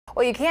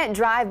Well, you can't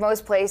drive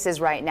most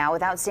places right now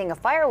without seeing a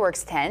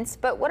fireworks tent,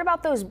 but what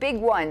about those big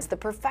ones, the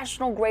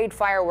professional grade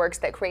fireworks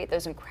that create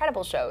those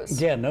incredible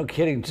shows? Yeah, no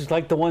kidding, just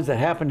like the ones that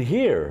happened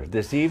here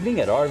this evening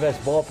at Arvest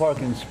Ballpark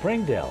in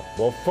Springdale.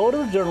 Well,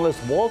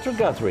 photojournalist Walter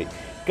Guthrie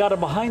got a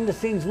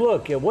behind-the-scenes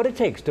look at what it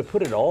takes to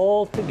put it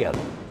all together.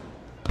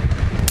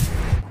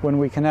 When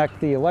we connect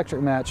the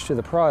electric match to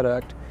the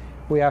product,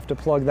 we have to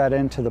plug that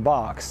into the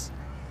box.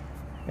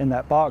 And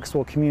that box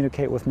will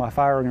communicate with my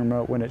firing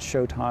remote when it's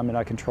showtime, and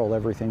I control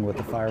everything with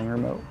the firing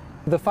remote.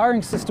 The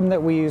firing system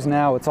that we use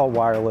now, it's all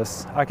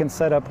wireless. I can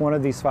set up one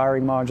of these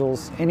firing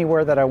modules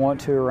anywhere that I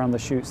want to around the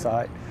shoot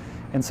site.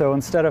 And so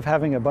instead of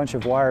having a bunch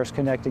of wires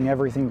connecting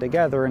everything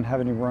together and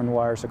having to run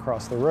wires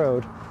across the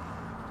road,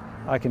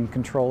 I can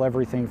control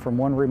everything from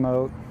one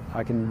remote.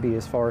 I can be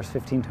as far as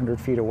 1,500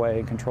 feet away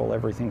and control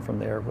everything from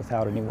there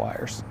without any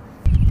wires.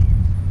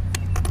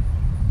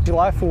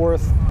 July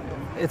 4th,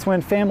 it's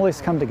when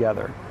families come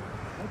together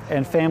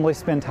and families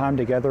spend time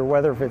together,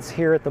 whether if it's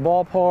here at the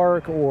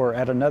ballpark or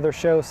at another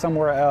show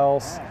somewhere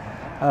else.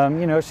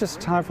 You know, it's just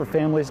time for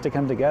families to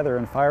come together,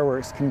 and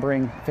fireworks can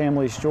bring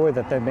families joy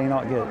that they may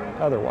not get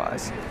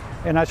otherwise.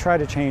 And I try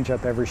to change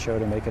up every show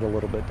to make it a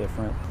little bit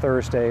different.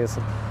 Thursday is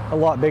a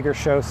lot bigger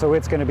show, so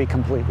it's going to be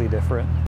completely different.